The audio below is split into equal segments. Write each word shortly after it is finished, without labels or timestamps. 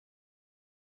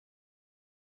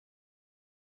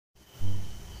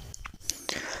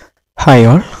Hi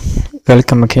all,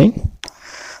 welcome again.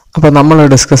 അപ്പോൾ നമ്മൾ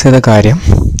discuss ചെയ്ത കാര്യം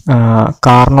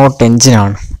കാർനോട്ട്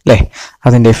എഞ്ചിനാണ് അല്ലേ,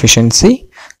 അതിൻ്റെ എഫിഷ്യൻസി,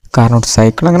 കാർനോട്ട്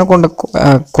സൈക്കിൾ, അങ്ങനെ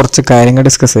കുറച്ച് കാര്യങ്ങൾ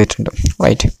ഡിസ്കസ് ചെയ്തിട്ടുണ്ട്,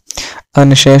 റൈറ്റ്.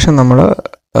 അതിനുശേഷം നമ്മൾ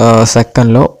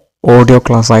സെക്കൻഡ് ലോ ഓഡിയോ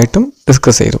ക്ലാസ് ആയിട്ടും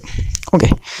ഡിസ്കസ് ചെയ്തു.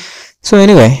 ഓക്കെ, സോ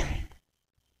എനിവേ,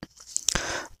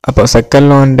 അപ്പോൾ സെക്കൻഡ്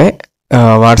ലോൻ്റെ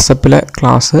വാട്സപ്പിലെ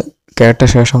ക്ലാസ്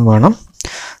കേട്ട ശേഷം വേണം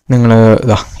നിങ്ങൾ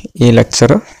ഈ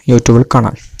ലെക്ചർ യൂട്യൂബിൽ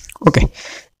കാണാൻ. ഓക്കെ,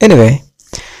 എനിവേ,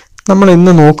 നമ്മൾ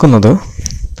ഇന്ന് നോക്കുന്നത്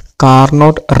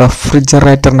കാർനോട്ട്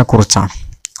റെഫ്രിജറേറ്ററിനെ കുറിച്ചാണ്.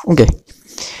 Okay,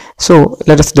 so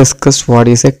let us discuss what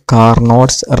is a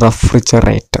Carnot's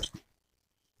refrigerator.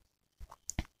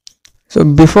 So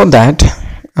before that,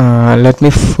 let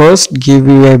me first give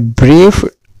you a brief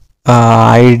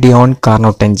idea on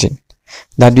Carnot engine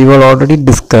that we will already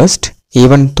discussed,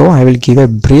 even though I will give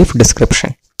a brief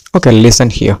description. Okay,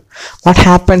 listen here. What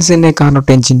happens in a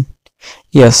Carnot engine?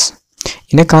 Yes,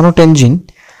 in a Carnot engine,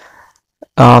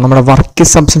 നമ്മുടെ work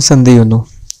substance എന്ത് ചെയ്യുന്നു?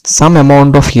 Some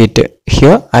amount of heat,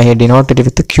 here I denoted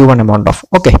with Q1 amount of,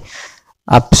 okay,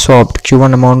 absorbed.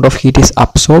 Q1 amount of heat is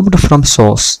absorbed from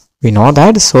source. We know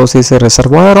that source is a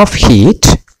reservoir of heat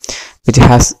which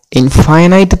has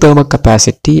infinite thermal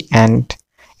capacity and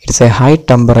it's a high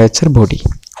temperature body.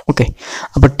 Okay,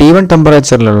 അപ്പോൾ T1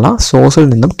 ടെമ്പറേച്ചറിലുള്ള സോഴ്സിൽ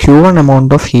നിന്നും Q1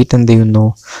 amount of heat എന്ത് ചെയ്യുന്നു?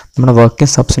 നമ്മുടെ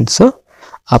working substance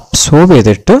absorb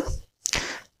ചെയ്തിട്ട്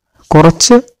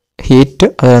കുറച്ച് heat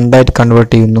അത് എന്തായിട്ട്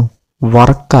കൺവേർട്ട് ചെയ്യുന്നു?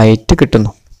 വർക്കായിട്ട് കിട്ടുന്നു.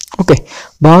 ഓക്കെ,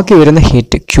 ബാക്കി വരുന്ന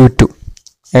ഹീറ്റ് Q2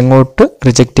 എങ്ങോട്ട്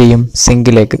റിജക്റ്റ് ചെയ്യും?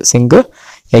 സിങ്കിലേക്ക്. Zinc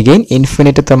again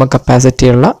infinite thermal capacity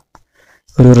ഉള്ള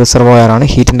ഒരു റിസർവോയറാണ്,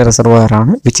 ഹീറ്റിൻ്റെ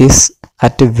റിസർവോയറാണ്, which is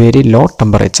at very low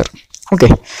temperature. Okay,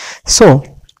 so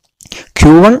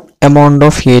Q1 amount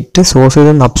of heat സോഴ്സിൽ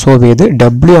നിന്ന് അബ്സോർബ് ചെയ്ത്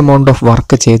W amount of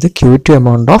വർക്ക് ചെയ്ത് Q2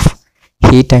 amount of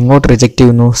ഹീറ്റ് എങ്ങോട്ട് റിജക്റ്റ്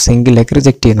ചെയ്യുന്നു? സിങ്കിലേക്ക്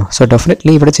റിജക്റ്റ് ചെയ്യുന്നു. സോ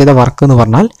ഡെഫിനറ്റ്ലി ഇവിടെ ചെയ്ത വർക്ക് എന്ന്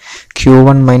പറഞ്ഞാൽ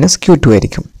Q1 minus Q2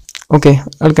 ആയിരിക്കും. ഓക്കെ,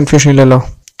 അത് കൺഫ്യൂഷൻ ഇല്ലല്ലോ.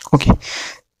 ഓക്കെ,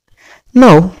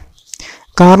 നൗ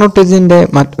കാർനോട്ട് എഞ്ചിൻ്റെ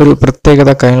മറ്റൊരു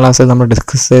പ്രത്യേകത കഴിഞ്ഞ ക്ലാസ്സിൽ നമ്മൾ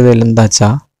ഡിസ്കസ് ചെയ്തതിൽ എന്താ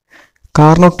വെച്ചാൽ,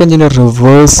 കാർനോട്ട് എഞ്ചിൻ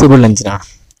റിവേഴ്സിബിൾ എഞ്ചിനാണ്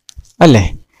അല്ലേ.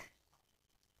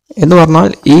 എന്ന് പറഞ്ഞാൽ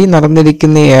ഈ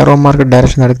നടന്നിരിക്കുന്ന എയറോ മാർക്കറ്റ്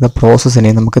ഡയറക്ഷൻ നടക്കുന്ന പ്രോസസ്സിനെ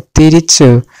നമുക്ക് തിരിച്ച്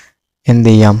എന്ത്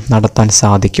ചെയ്യാം? നടത്താൻ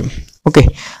സാധിക്കും. ഓക്കെ,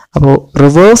 അപ്പോൾ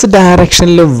റിവേഴ്സ്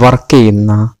ഡയറക്ഷനിൽ വർക്ക്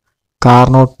ചെയ്യുന്ന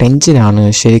കാർനോട്ട് എഞ്ചിനാണ്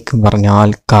ശരിക്കും പറഞ്ഞാൽ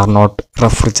കാർനോട്ട്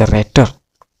റെഫ്രിജറേറ്റർ.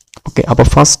 ഓക്കെ, അപ്പോൾ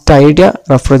ഫസ്റ്റ് ഐഡിയ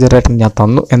റെഫ്രിജറേറ്റർ ഞാൻ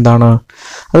തന്നു. എന്താണ്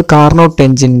അത്? കാർനോട്ട്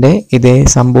എഞ്ചിൻ്റെ ഇതേ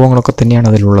സംഭവങ്ങളൊക്കെ തന്നെയാണ്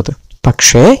അതിലുള്ളത്,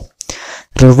 പക്ഷേ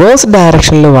റിവേഴ്സ്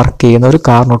ഡയറക്ഷനിൽ വർക്ക് ചെയ്യുന്ന ഒരു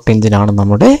കാർനോട്ട് എഞ്ചിനാണ്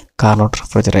നമ്മുടെ കാർനോട്ട്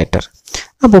റെഫ്രിജറേറ്റർ.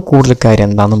 അപ്പോൾ കൂടുതൽ കാര്യം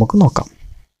എന്താണെന്ന് നമുക്ക് നോക്കാം.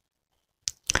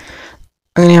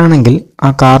 അങ്ങനെയാണെങ്കിൽ ആ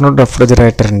കാർനോട്ട്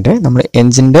റെഫ്രിജറേറ്ററിൻ്റെ നമ്മൾ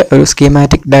എഞ്ചിൻ്റെ ഒരു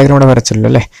സ്കീമാറ്റിക് ഡയഗ്രം ഇവിടെ വരച്ചല്ലോ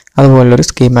അല്ലേ, അതുപോലൊരു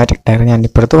സ്കീമാറ്റിക് ഡയഗ്രം ഞാൻ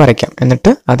ഇപ്പോഴത്ത് വരയ്ക്കാം,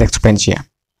 എന്നിട്ട് അത് എക്സ്പ്ലെയിൻ ചെയ്യാം.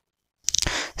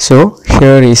 So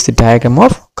here is the diagram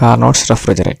of Carnot's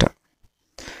refrigerator.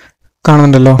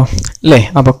 കാണുന്നുണ്ടല്ലോ അല്ലേ?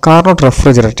 അപ്പോൾ കാർനോട്ട്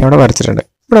റെഫ്രിജറേറ്റർ ഇവിടെ വരച്ചിട്ടുണ്ട്.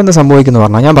 ഇവിടെ എന്താ സംഭവിക്കുന്നു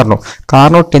പറഞ്ഞാൽ, ഞാൻ പറഞ്ഞു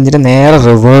കാർനോട്ട് എഞ്ചിൻ്റെ നേരെ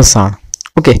റിവേഴ്സാണ്.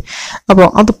 ഓക്കെ, അപ്പോൾ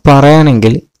അത്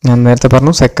പറയുകയാണെങ്കിൽ ഞാൻ നേരത്തെ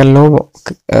പറഞ്ഞു സെക്കൻഡ് ലോ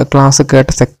ക്ലാസ്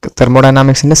കേട്ട്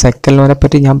തെർമോഡൈനാമിക്സിൻ്റെ സെക്കൻഡ് ലോനെ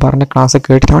പറ്റി ഞാൻ പറഞ്ഞ ക്ലാസ്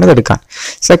കേട്ടിട്ടാണ് ഇതെടുക്കാൻ.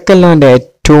 സെക്കൻഡ് ലോൻ്റെ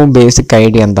ഏറ്റവും ബേസിക്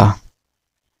ഐഡിയ എന്താ?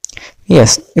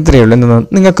 യെസ്, ഇത്രയേ ഉള്ളൂ.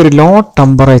 നിങ്ങൾക്കൊരു ലോ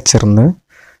ടെമ്പറേച്ചറിന്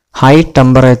ഹൈ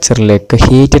ടെമ്പറേച്ചറിലേക്ക്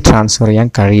ഹീറ്റ് ട്രാൻസ്ഫർ ചെയ്യാൻ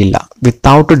കഴിയില്ല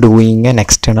without doing an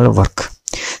external work.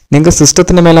 നിങ്ങൾക്ക്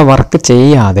സിസ്റ്റത്തിൻ്റെ മേലെ വർക്ക്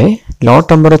ചെയ്യാതെ ലോ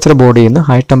ടെമ്പറേച്ചർ ബോഡിയിൽ നിന്ന്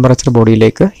ഹൈ ടെമ്പറേച്ചർ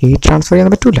ബോഡിയിലേക്ക് ഹീറ്റ് ട്രാൻസ്ഫർ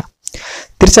ചെയ്യാൻ പറ്റില്ല.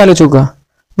 തിരിച്ചാലോചിച്ച് നോക്കുക,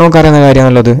 നമുക്കറിയുന്ന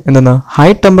കാര്യമാണുള്ളത്. എന്തെന്ന്? ഹൈ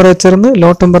ടെമ്പറേച്ചറിൽ നിന്ന് ലോ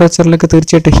ടെമ്പറേച്ചറിലേക്ക്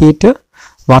തീർച്ചയായിട്ടും ഹീറ്റ്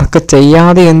വർക്ക്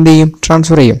ചെയ്യാതെ എന്ത് ചെയ്യും?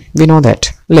 ട്രാൻസ്ഫർ ചെയ്യും. വി നോ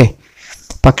ദാറ്റ് അല്ലേ?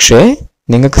 പക്ഷേ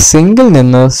നിങ്ങൾക്ക് സിങ്കിൽ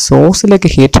നിന്ന്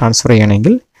സോഴ്സിലേക്ക് ഹീറ്റ് ട്രാൻസ്ഫർ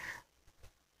ചെയ്യണമെങ്കിൽ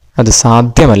അത്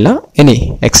സാധ്യമല്ല. ഇനി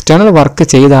എക്സ്റ്റേണൽ വർക്ക്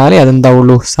ചെയ്താലേ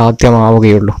അതെന്താവുള്ളൂ?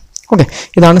 സാധ്യമാവുകയുള്ളൂ. ഓക്കെ,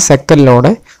 ഇതാണ് സെക്കൻഡ്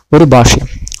ലോയുടെ ഒരു ഭാഷ്യം,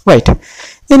 റൈറ്റ്.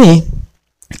 ഇനി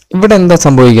ഇവിടെ എന്താ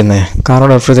സംഭവിക്കുന്നത്?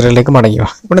 കാർനോട്ട് റെഫ്രിജറേറ്ററിലേക്ക് മടങ്ങുക.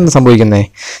 ഇവിടെ എന്താ സംഭവിക്കുന്നത്?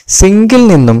 സിങ്കിൽ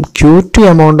നിന്നും Q2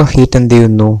 amount of ഹീറ്റ് എന്ത്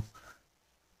ചെയ്യുന്നു?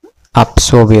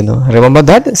 അബ്സോർബ് ചെയ്യുന്നു. റിമെമ്പർ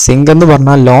ദാറ്റ് സിങ്ക് എന്ന്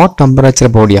പറഞ്ഞാൽ ലോ ടെമ്പറേച്ചർ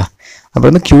ബോഡിയാണ്. അപ്പോൾ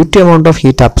ഇന്ന് Q2 amount of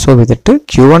heat absorb ചെയ്തിട്ട്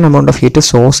Q1 amount of ഹീറ്റ്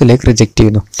സോഴ്സിലേക്ക് റിജക്റ്റ്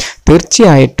ചെയ്യുന്നു.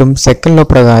 തീർച്ചയായിട്ടും സെക്കൻഡ് ലോ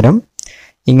പ്രകാരം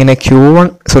ഇങ്ങനെ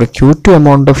Q2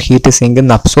 amount of ഹീറ്റ് സിങ്കിൽ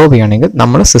നിന്ന് അബ്സോർബ് ചെയ്യണമെങ്കിൽ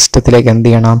നമ്മൾ സിസ്റ്റത്തിലേക്ക് എന്ത്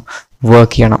ചെയ്യണം?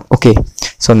 വർക്ക് ചെയ്യണം. ഓക്കെ,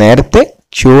 സോ നേരത്തെ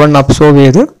Q1 അബ്സോർബ്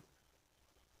ചെയ്ത്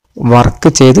വർക്ക്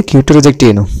ചെയ്ത് Q2 റിജക്റ്റ്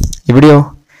ചെയ്യുന്നു. ഇവിടെയോ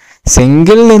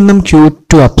സിങ്കിൽ നിന്നും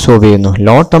Q2 അബ്സോർബ് ചെയ്യുന്നു.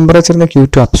 ലോ ടെമ്പറേച്ചറിൽ നിന്ന്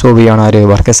Q2 അബ്സോർബ് ചെയ്യണം ആര്?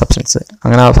 Work substance.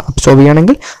 അങ്ങനെ അബ്സോർബ്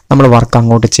ചെയ്യണമെങ്കിൽ നമ്മൾ വർക്ക്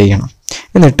അങ്ങോട്ട് ചെയ്യണം.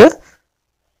 എന്നിട്ട്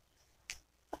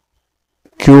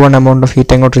Q1 amount of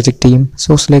ഹീറ്റ് അങ്ങോട്ട് റിജക്റ്റ് ചെയ്യും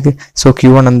സോഴ്സിലേക്ക്. സോ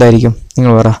Q1 എന്തായിരിക്കും?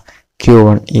 നിങ്ങൾ പറ.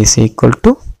 Q1 is equal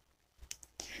to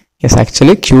yes,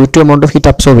 actually Q2 amount of heat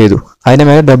absorb ചെയ്തു, അതിൻ്റെ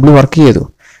മേലെ W വർക്ക് ചെയ്തു.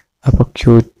 അപ്പോൾ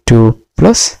Q2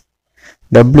 പ്ലസ്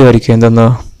W ആയിരിക്കും എന്തെന്ന്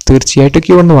തീർച്ചയായിട്ടും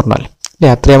Q1 എന്ന് പറഞ്ഞാൽ അല്ലേ.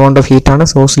 അത്ര എമൗണ്ട് ഓഫ് ഹീറ്റാണ്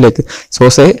സോഴ്സിലേക്ക്,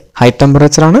 സോഴ്സ് ഹൈ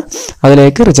ടെമ്പറേച്ചറാണ്,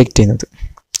 അതിലേക്ക് റിജക്റ്റ് ചെയ്യുന്നത്.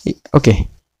 ഓക്കെ,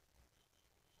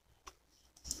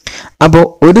 അപ്പോൾ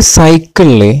ഒരു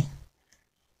സൈക്കിളിൽ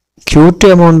Q2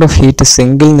 എമൗണ്ട് ഓഫ് ഹീറ്റ്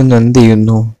സിങ്കിൽ നിന്ന് എന്ത്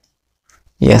ചെയ്യുന്നു?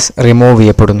 യെസ്, റിമൂവ്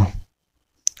ചെയ്യപ്പെടുന്നു.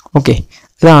 ഓക്കെ,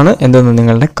 ഇതാണ് എന്തെന്ന്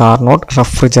നിങ്ങളുടെ കാർനോട്ട്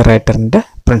റെഫ്രിജറേറ്ററിൻ്റെ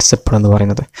പ്രിൻസിപ്പിൾ എന്ന്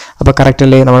പറയുന്നത്. അപ്പോൾ കറക്റ്റ്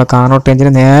അല്ലേ? നമ്മുടെ കാർനോട്ട്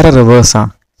എഞ്ചിന് നേരെ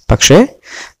റിവേഴ്സാണ്. പക്ഷേ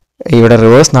ഇവിടെ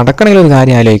റിവേഴ്സ് നടക്കണമെങ്കിൽ ഒരു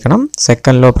കാര്യം ആലോചിക്കണം.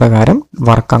 സെക്കൻഡ് ലോ പ്രകാരം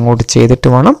വർക്ക് അങ്ങോട്ട് ചെയ്തിട്ട്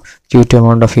വേണം Q2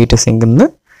 എമൗണ്ട് ഓഫ് ഹീറ്റ് സിങ്കിൽ നിന്ന്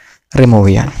റിമൂവ്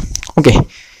ചെയ്യാൻ. ഓക്കെ,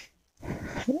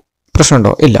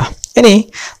 പ്രശ്നമുണ്ടോ? ഇല്ല. ഇനി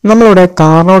നമ്മളിവിടെ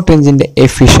കാർനോട്ട് എഞ്ചിൻ്റെ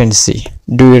efficiency,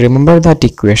 do you remember that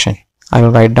equation? I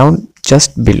will write down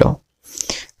just below.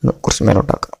 കുറച്ച്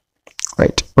മേലോട്ടാക്കാം.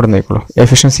 റൈറ്റ്, ഇവിടെ നോക്കിക്കോളൂ.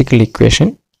 എഫിഷ്യൻസിക്കുള്ള ഇക്വേഷൻ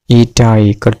ഈറ്റ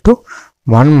ഈക്വൽ ടു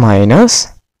 1 മൈനസ്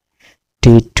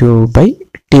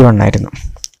T2/T1 ആയിരുന്നു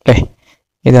അല്ലേ.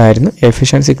 ഇതായിരുന്നു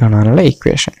എഫിഷ്യൻസി കാണാനുള്ള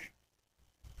ഇക്വേഷൻ.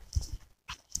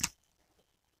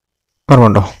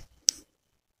 ഓർമ്മയുണ്ടോ?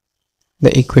 ദ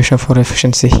ഇക്വേഷൻ ഫോർ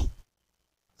എഫിഷ്യൻസി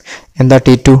എന്താ?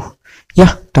 T2 യാ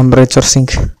ടെമ്പറേച്ചർ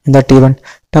സിങ്ക്, എന്താ T1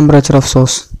 temperature of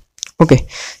swords. Okay,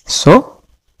 so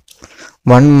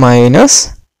 1 minus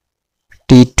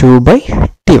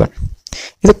T2/T1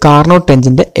 ഇത് കാർനോട്ട്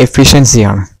എഞ്ചിൻ്റെ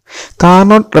എഫിഷ്യൻസിയാണ്.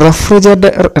 കാർനോട്ട്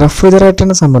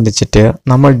റെഫ്രിജറേറ്ററിനെ സംബന്ധിച്ചിട്ട്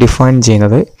നമ്മൾ ഡിഫൈൻ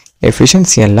ചെയ്യുന്നത്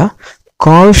എഫിഷ്യൻസി അല്ല,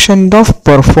 കോഎഫിഷ്യന്റ് ഓഫ്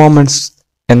പെർഫോമൻസ്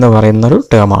എന്ന് പറയുന്നൊരു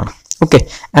ടേമാണ്. Okay,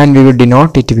 and we will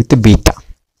denote it with beta.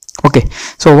 Okay,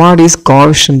 so what is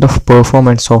coefficient of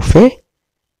performance of A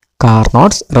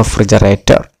Carnot's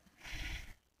refrigerator?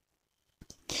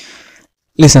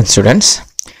 Listen students,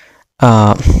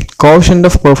 coefficient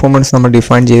of performance നമ്മൾ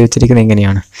define ചെയ്ത് വെച്ചിരിക്കുന്നത്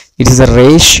എങ്ങനെയാണ്? It is A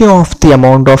ratio of the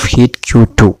amount of heat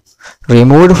Q2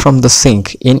 removed from the zinc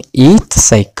in each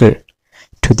cycle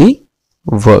to the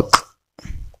work.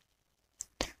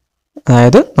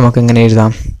 അതായത് നമുക്ക് എങ്ങനെ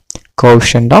എഴുതാം?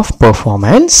 Coefficient of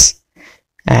performance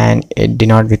and it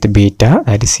denote with beta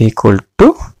that is equal to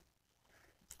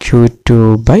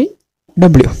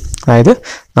Q2/W. അതായത്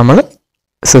നമ്മൾ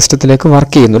സിസ്റ്റത്തിലേക്ക്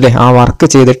work ചെയ്യുന്നു അല്ലേ, ആ വർക്ക്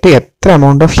ചെയ്തിട്ട് എത്ര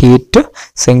എമൗണ്ട് ഓഫ് ഹീറ്റ്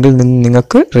സിങ്കിൽ നിന്ന്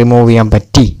നിങ്ങൾക്ക് റിമൂവ് ചെയ്യാൻ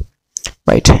പറ്റി.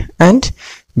 Right, and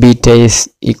beta is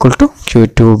equal to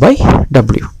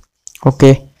Q2/W. Okay,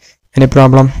 any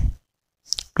problem?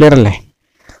 Clear അല്ലേ?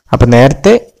 അപ്പം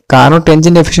നേരത്തെ കാർനോട്ട്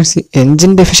എഞ്ചിൻ്റെ എഫിഷ്യൻസി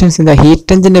എന്താ?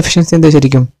 ഹീറ്റ് എഞ്ചിൻ്റെ എഫിഷ്യൻസി എന്താ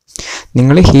ശരിക്കും?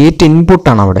 നിങ്ങൾ ഹീറ്റ്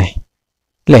ഇൻപുട്ടാണ് അവിടെ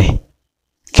അല്ലേ,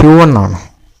 Q1 ആണ്.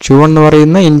 Q1 എന്ന്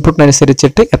പറയുന്ന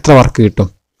ഇൻപുട്ടിനനുസരിച്ചിട്ട് എത്ര വർക്ക് കിട്ടും.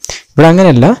 ഇവിടെ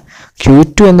അങ്ങനെയല്ല,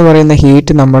 Q2 എന്ന് പറയുന്ന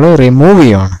ഹീറ്റ് നമ്മൾ റിമൂവ്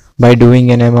ചെയ്യുകയാണ് by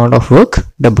doing N amount of work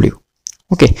W.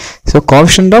 Okay, so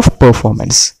coefficient of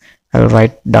performance I will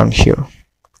write down here.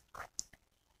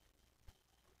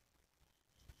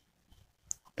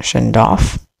 Coefficient of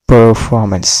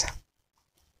performance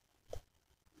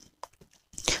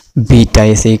beta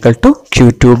is equal to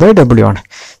Q2/W ആണ്.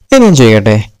 ഇനി ഞാൻ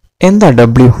ചെയ്യട്ടെ, എന്താ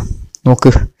W?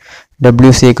 നോക്ക്, W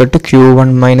is equal to Q1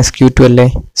 minus Q2 അല്ലേ.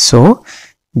 So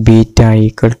beta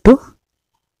equal to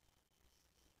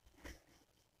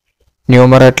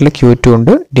ന്യൂമറേറ്ററിൽ Q2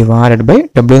 ഉണ്ട്, divided by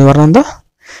W എന്ന് പറഞ്ഞാൽ എന്താ?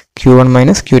 Q1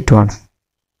 മൈനസ് Q2 ആണ്.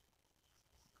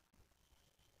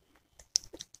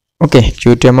 ഓക്കെ,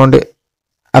 Q2 എമൗണ്ട്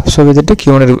അബ്സോർബ് ചെയ്തിട്ട്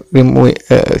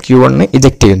Q1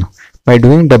 ഇജക്റ്റ് ചെയ്യുന്നു by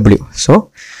doing W. So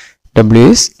W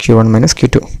is Q1 minus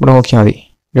Q2. ഇവിടെ നോക്കിയാൽ മതി,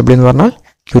 W എന്ന് പറഞ്ഞാൽ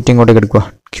Q2 ഇങ്ങോട്ടേക്ക് എടുക്കുക,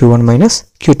 Q1 മൈനസ്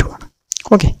Q2 ആണ്.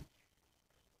 Okay.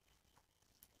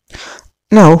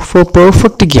 Now for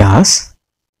perfect gas,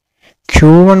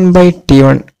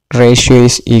 Q1/T1 ratio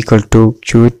is equal to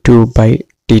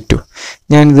Q2/T2.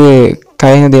 ഞാനിത്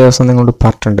കഴിഞ്ഞ ദിവസം നിങ്ങളോട്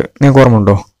പറഞ്ഞിട്ടുണ്ട്, നിങ്ങൾക്ക്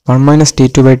ഓർമ്മയുണ്ടോ? 1 minus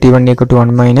T2/T1 equal to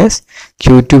 1 minus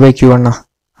Q2/Q1 ആ.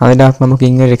 അതിൻ്റെ അകത്ത് നമുക്ക്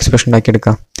ഇങ്ങനൊരു എക്സ്പ്രഷൻ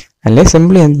ഉണ്ടാക്കിയെടുക്കാം അല്ലേ.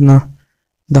 സിംപ്ലി എന്തെന്നാ,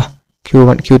 ഇതാ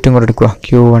Q2 കൂടെ എടുക്കുക,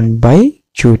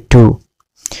 Q1/Q2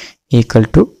 equal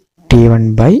to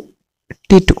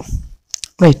T1/T2.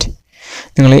 Right,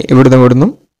 നിങ്ങൾ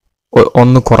ഇവിടുന്നും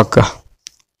ഒന്ന് കുറക്കുക,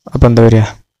 അപ്പം എന്താ വരിക?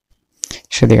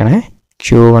 ശ്രദ്ധിക്കണേ,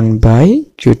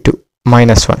 Q1/Q2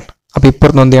 -1. അപ്പം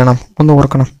ഇപ്പുറത്ത് എന്ത് ചെയ്യണം? ഒന്ന്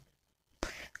ഓർക്കണം,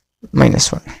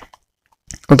 -1.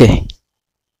 ഓക്കെ,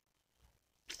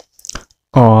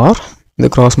 ഓർ ഇത്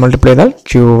ക്രോസ് മൾട്ടിപ്ലൈ ചെയ്താൽ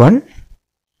Q1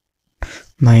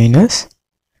 minus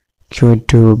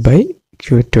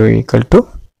Q2/Q2 equal to,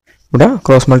 ഇവിടെ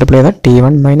ക്രോസ് മൾട്ടിപ്ലൈ ചെയ്താൽ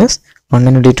T1 minus 1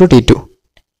 × T2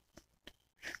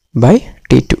 by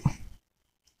T2.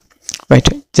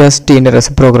 Right, just ഇതിൻ്റെ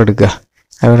റെസിപ്രോക്കൽ എടുക്കുക.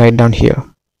 I will write down here.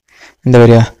 എന്താ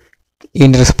വരിക?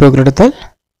 ഇതിൻ്റെ റെസിപ്രോക്കൽ എടുത്താൽ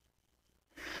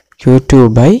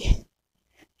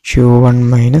Q2/Q1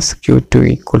 minus Q2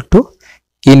 equal to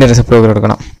ഇതിൻ്റെ റെസിപ്രോക്കൽ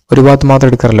എടുക്കണം. ഒരു ഭാഗത്ത് മാത്രം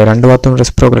എടുക്കാറില്ല, രണ്ട് ഭാഗത്തും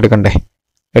റെസിപ്രോക്കൽ എടുക്കണ്ടേ?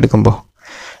 എടുക്കുമ്പോൾ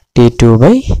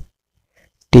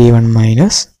T2/T1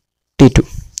 minus T2.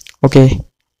 Okay,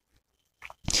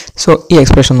 so ഈ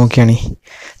എക്സ്പ്രഷൻ നോക്കിയാണ്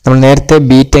നമ്മൾ നേരത്തെ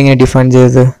ബീറ്റ എങ്ങനെ ഡിഫൈൻ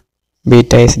ചെയ്തത്?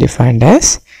 Beta is defined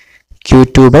as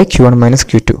Q2/Q1 minus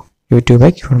Q2.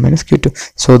 Q2/Q1 minus Q2.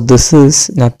 So this is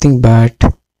nothing but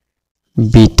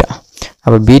beta.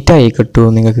 അപ്പോൾ ബീറ്റ ഈക്വൽ ടു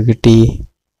നിങ്ങൾക്ക് കിട്ടി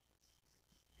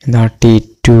എന്താ?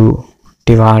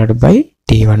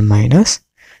 T2/T1 minus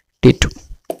T2.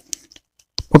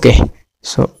 Okay,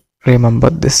 so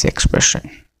remember this expression.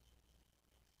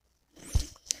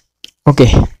 Okay,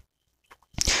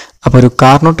 അപ്പോൾ ഒരു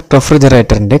Carnot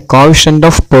റെഫ്രിജറേറ്ററിൻ്റെ coefficient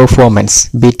of performance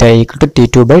beta equal to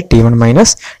T2/T1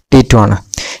 minus T2 ആണ്.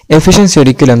 Efficiency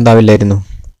ഒരിക്കലും എന്താവില്ലായിരുന്നു?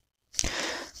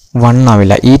 1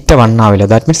 ആവില്ല, ഈറ്റ 1 ആവില്ല.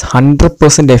 ദാറ്റ് മീൻസ്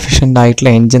 100% എഫിഷ്യൻ്റ് ആയിട്ടുള്ള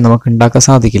എൻജിൻ നമുക്ക് ഉണ്ടാക്കാൻ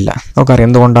സാധിക്കില്ല. നമുക്കറിയാം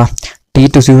എന്തുകൊണ്ടാണ്?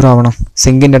 T2 0 ആവണം,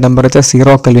 സിങ്കിൻ്റെ ടെമ്പറേച്ചർ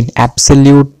 0 കെൽവിൻ,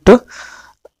 ആബ്സല്യൂട്ട്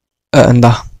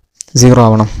എന്താ 0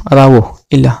 ആവണം. അതാവോ?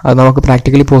 ഇല്ല, അത് നമുക്ക്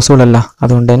പ്രാക്ടിക്കലി പോസിബിൾ അല്ല.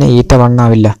 അതുകൊണ്ട് തന്നെ ഈറ്റ 1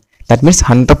 ആവില്ല. ദാറ്റ് മീൻസ്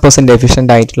 100%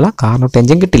 എഫിഷ്യൻ്റ് ആയിട്ടുള്ള കാർനോട്ട്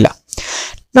എൻജിൻ കിട്ടില്ല.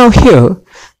 Now here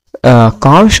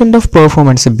coefficient of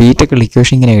performance ബീറ്റയ്ക്കുള്ള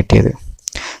equation ഇങ്ങനെ കിട്ടിയത്.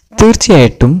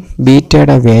 തീർച്ചയായിട്ടും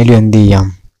ബീറ്റയുടെ വാല്യൂ എന്ത് ചെയ്യാം?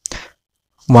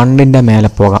 1ൻ്റെ മേലെ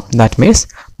പോകാം. That means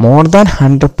more than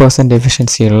 100%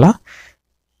 efficiency ഉള്ള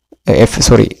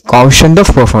coefficient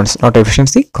of performance, not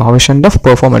efficiency, coefficient of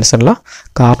performance ഉള്ള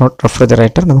കാർനോട്ട്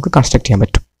റെഫ്രിജറേറ്റർ നമുക്ക് കൺസ്ട്രക്ട് ചെയ്യാൻ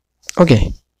പറ്റും. ഓക്കെ,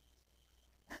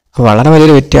 വളരെ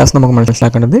വലിയൊരു വ്യത്യാസം നമുക്ക്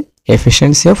മനസ്സിലാക്കേണ്ടത്,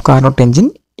 എഫിഷ്യൻസി ഓഫ് കാർനോട്ട് എൻജിൻ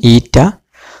ഈറ്റ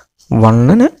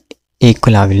 1ന്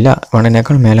ഈക്വൽ ആവില്ല,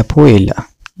 1നേക്കാൾ മേലെ പോയില്ല.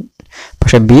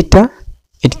 പക്ഷെ beta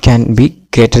it can be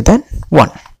greater than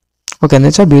 1. Okay, എന്ന്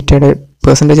വെച്ചാൽ ബീറ്റയുടെ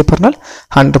പെർസെൻറ്റേജ് പറഞ്ഞാൽ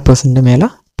 100% മേലെ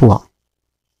പോവാം.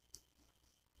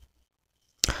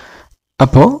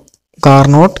 അപ്പോൾ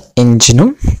കാർനോട്ട് എൻജിനും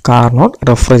കാർനോട്ട്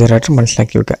റെഫ്രിജറേറ്ററും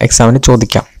മനസ്സിലാക്കി വെക്കുക, എക്സാമിന്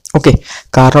ചോദിക്കാം. ഓക്കെ,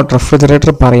 കാർനോട്ട്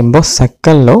റെഫ്രിജറേറ്റർ പറയുമ്പോൾ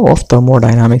സെക്കൻഡ് ലോ ഓഫ്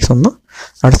തെർമോഡൈനാമിക്സ് ഒന്ന്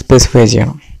അവിടെ സ്പെസിഫൈ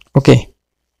ചെയ്യണം. Okay,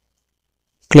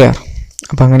 clear?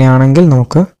 അപ്പം അങ്ങനെയാണെങ്കിൽ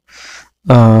നമുക്ക്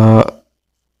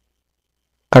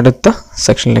അടുത്ത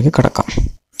സെക്ഷനിലേക്ക് കടക്കാം.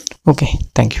 Okay,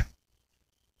 thank you.